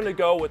 I'm going to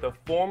go with a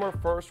former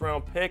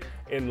first-round pick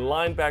in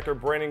linebacker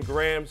Brandon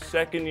Graham,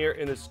 second year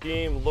in the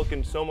scheme,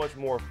 looking so much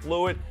more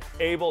fluid,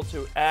 able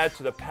to add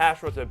to the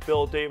pass rush that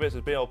Bill Davis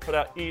has been able to put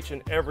out each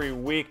and every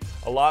week.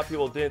 A lot of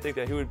people didn't think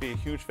that he would be a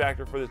huge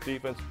factor for this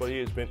defense, but he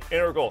has been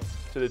integral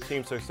to the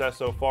team's success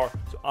so far.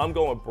 So I'm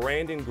going with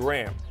Brandon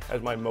Graham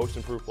as my most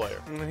improved player.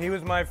 He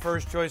was my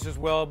first choice as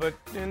well, but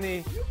in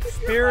the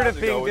spirit of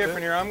being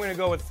different here, I'm going to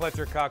go with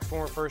Fletcher Cox,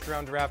 former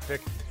first-round draft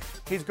pick.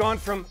 He's gone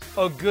from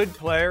a good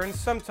player and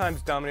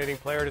sometimes dominating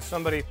player to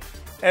somebody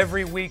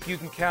every week you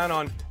can count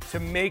on to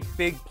make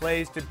big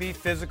plays, to be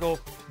physical.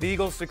 The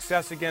Eagles'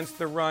 success against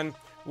the run,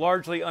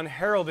 largely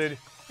unheralded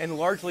and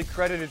largely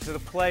credited to the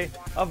play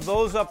of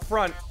those up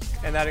front,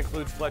 and that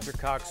includes Fletcher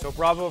Cox. So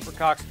bravo for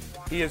Cox.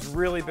 He has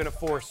really been a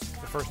force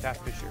the first half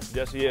of this year.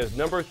 Yes, he is.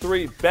 Number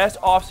 3, best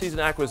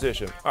offseason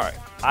acquisition. All right,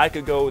 I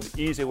could go with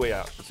the easy way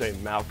out and say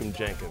Malcolm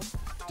Jenkins.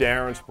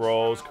 Darren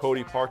Sproles,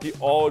 Cody Parkey,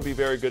 all would be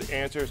very good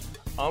answers.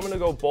 I'm going to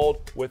go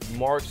bold with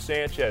Mark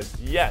Sanchez.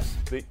 Yes,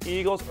 the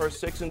Eagles are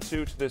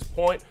 6-2 to this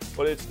point,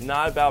 but it's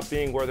not about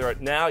being where they're at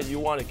now. You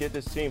want to get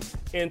this team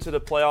into the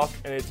playoffs,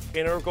 and it's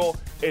integral.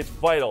 It's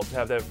vital to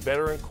have that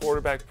veteran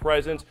quarterback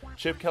presence.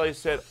 Chip Kelly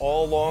said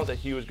all along that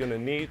he was going to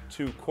need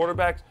 2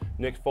 quarterbacks.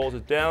 Nick Foles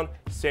is down.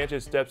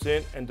 Sanchez steps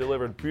in and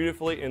delivered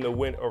beautifully in the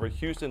win over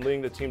Houston,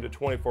 leading the team to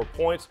 24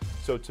 points.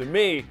 So to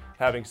me,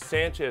 having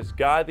Sanchez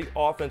guide the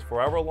offense for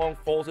however long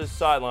Foles is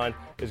sidelined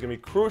is going to be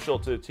crucial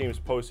to the team's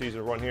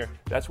postseason run here.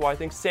 That's why I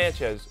think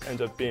Sanchez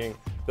ends up being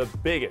the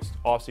biggest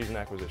offseason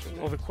acquisition.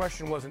 Well, the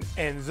question wasn't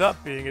ends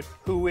up being it,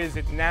 who is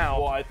it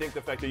now? Well, I think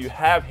the fact that you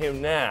have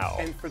him now.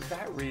 And for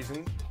that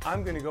reason,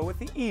 I'm going to go with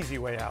the easy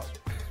way out.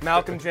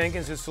 Malcolm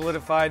Jenkins has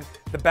solidified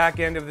the back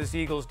end of this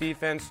Eagles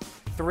defense.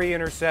 3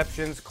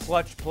 interceptions,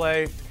 clutch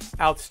play,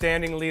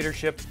 outstanding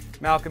leadership.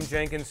 Malcolm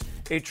Jenkins,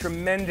 a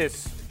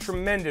tremendous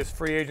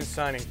free agent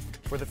signing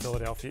for the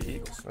Philadelphia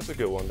Eagles. That's a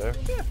good one there.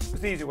 Yeah, it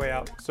was the easy way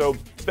out. So,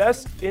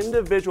 best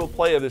individual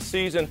play of the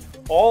season,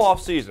 all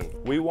off season.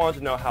 We wanted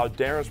to know how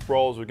Darren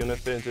Sproles was going to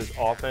fit into his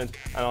offense.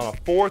 And on a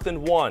 4th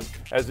and 1,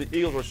 as the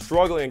Eagles were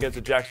struggling against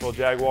the Jacksonville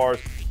Jaguars,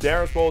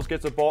 Darren Sproles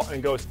gets the ball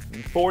and goes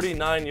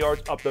 49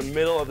 yards up the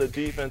middle of the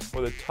defense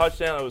for the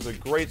touchdown. It was a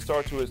great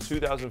start to his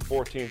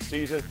 2014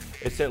 season.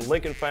 It sent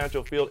Lincoln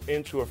Financial Field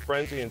into a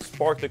frenzy and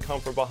sparked the come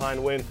from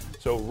behind win.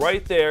 So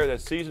right there,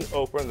 that season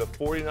opener, the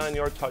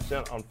 49-yard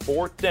touchdown on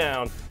 4th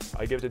down,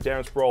 I give it to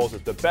Darren Sproles.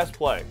 It's the best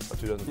play of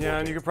 2014. Yeah,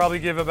 and you could probably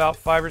give about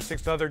 5 or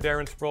 6 other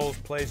Darren Sproles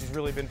plays. He's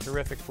really been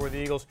terrific for the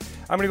Eagles.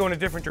 I'm going to go in a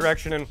different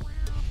direction, and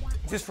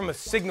just from a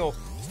signal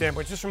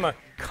standpoint, just from a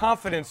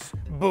confidence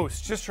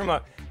boost, just from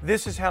a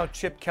this is how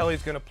Chip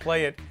Kelly's going to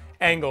play it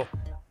angle,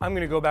 I'm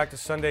going to go back to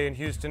Sunday in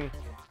Houston.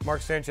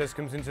 Mark Sanchez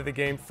comes into the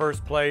game.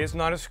 First play is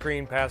not a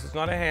screen pass. It's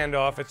not a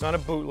handoff. It's not a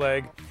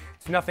bootleg.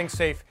 It's nothing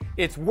safe.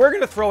 It's we're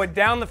going to throw it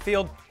down the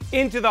field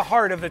into the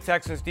heart of the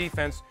Texans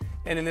defense.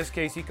 And in this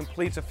case, he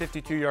completes a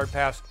 52-yard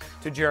pass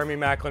to Jeremy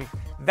Maclin.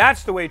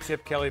 That's the way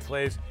Chip Kelly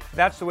plays.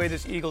 That's the way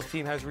this Eagles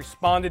team has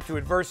responded to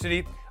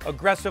adversity,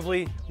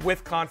 aggressively,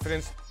 with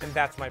confidence, and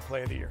that's my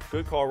play of the year.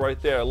 Good call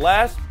right there.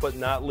 Last but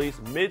not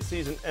least,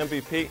 midseason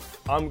MVP.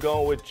 I'm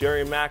going with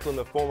Jerry Maclin,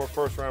 the former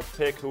first-round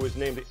pick who was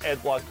named the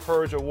Ed Block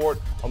Courage Award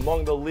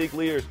among the league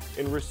leaders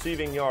in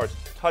receiving yards,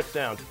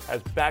 touchdowns,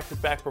 has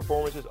back-to-back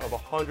performances of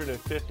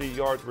 150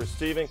 yards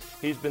receiving.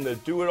 He's been the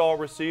do-it-all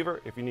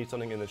receiver. If you need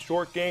something in the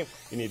short game,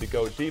 you need to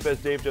go deep, as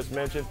Dave just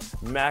mentioned.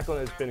 Maclin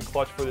has been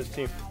clutch for this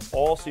team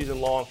all season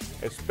long,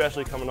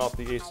 especially coming off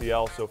the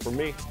ACL. So for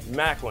me,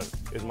 Maclin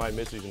is my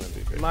midseason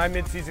MVP. My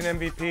midseason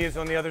MVP is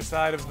on the other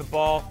side of the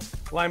ball.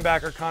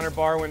 Linebacker Connor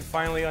Barwin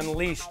finally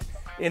unleashed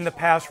in the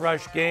pass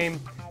rush game.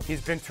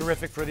 He's been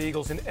terrific for the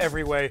Eagles in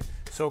every way.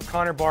 So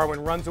Connor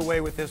Barwin runs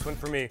away with this one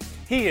for me.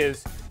 He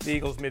is the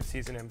Eagles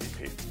midseason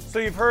MVP. So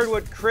you've heard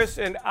what Chris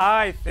and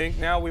I think.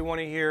 Now we want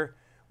to hear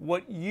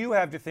what you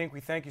have to think.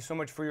 We thank you so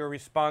much for your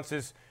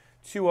responses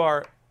to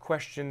our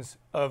questions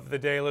of the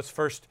day. Let's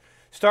first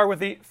start with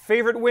the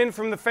favorite win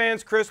from the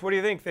fans. Chris, what do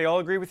you think? They all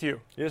agree with you.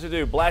 Yes, I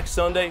do. Black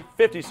Sunday,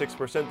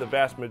 56%, the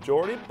vast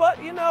majority.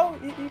 But, you know,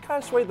 you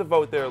kind of swayed the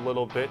vote there a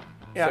little bit.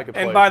 Yeah,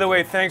 and by the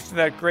way, thanks to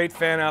that great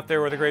fan out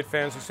there, or the great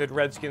fans who said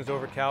Redskins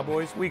over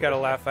Cowboys. We got a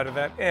laugh out of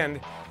that, and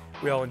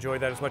we all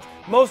enjoyed that as much.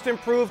 Most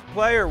improved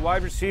player,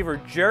 wide receiver,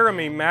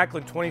 Jeremy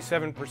Maclin,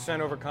 27%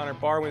 over Connor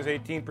Barwin's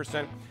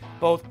 18%.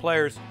 Both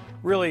players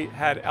really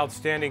had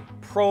outstanding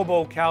Pro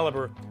Bowl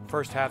caliber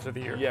first halves of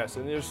the year. Yes,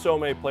 and there's so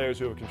many players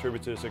who have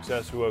contributed to the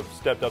success, who have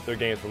stepped up their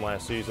games from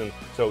last season,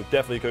 so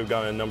definitely could have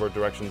gone in a number of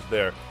directions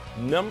there.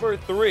 Number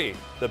 3,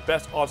 the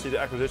best offseason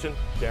acquisition,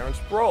 Darren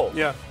Sproles.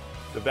 Yeah.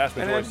 The vast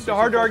majority. And it's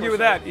hard to argue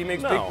with that. He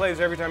makes big plays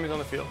every time he's on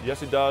the field. Yes,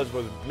 he does.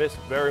 Was missed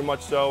very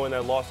much so in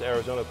that loss to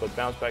Arizona, but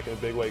bounced back in a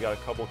big way. Got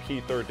a couple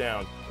key third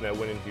downs in that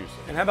win in Houston.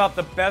 And how about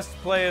the best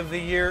play of the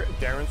year?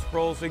 Darren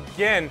Sproles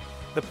again.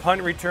 The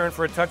punt return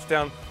for a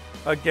touchdown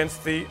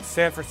against the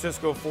San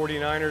Francisco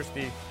 49ers.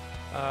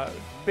 The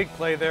big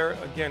play there.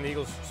 Again, the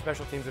Eagles'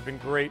 special teams have been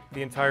great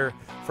the entire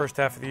first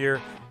half of the year.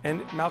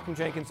 And Malcolm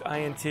Jenkins'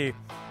 INT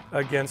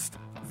against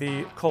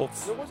the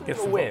Colts. It wasn't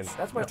a win.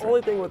 That's my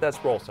only thing with that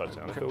Sproles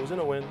touchdown. Okay. If it was in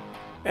a win.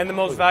 And the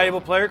most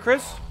valuable player,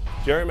 Chris?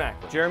 Jerry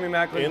Maclin. Jeremy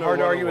Maclin. Hard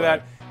to argue with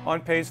that.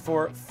 On pace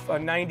for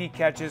 90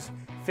 catches,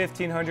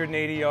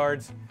 1,580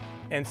 yards,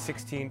 and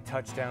 16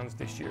 touchdowns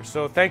this year.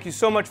 So thank you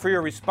so much for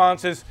your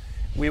responses.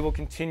 We will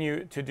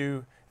continue to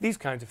do these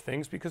kinds of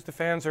things because the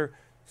fans are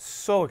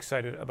so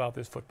excited about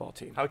this football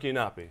team. How can you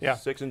not be? Yeah.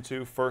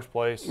 6-2, first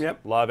place.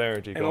 Yep. A lot of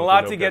energy. And a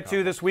lot to get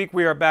to this week.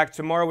 We are back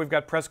tomorrow. We've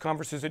got press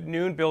conferences at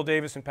noon, Bill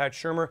Davis and Pat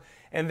Shurmur,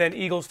 and then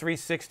Eagles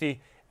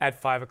 360 at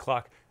 5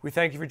 o'clock. We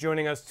thank you for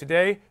joining us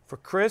today. For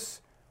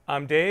Chris,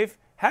 I'm Dave.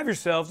 Have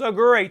yourselves a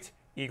great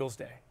Eagles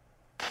day.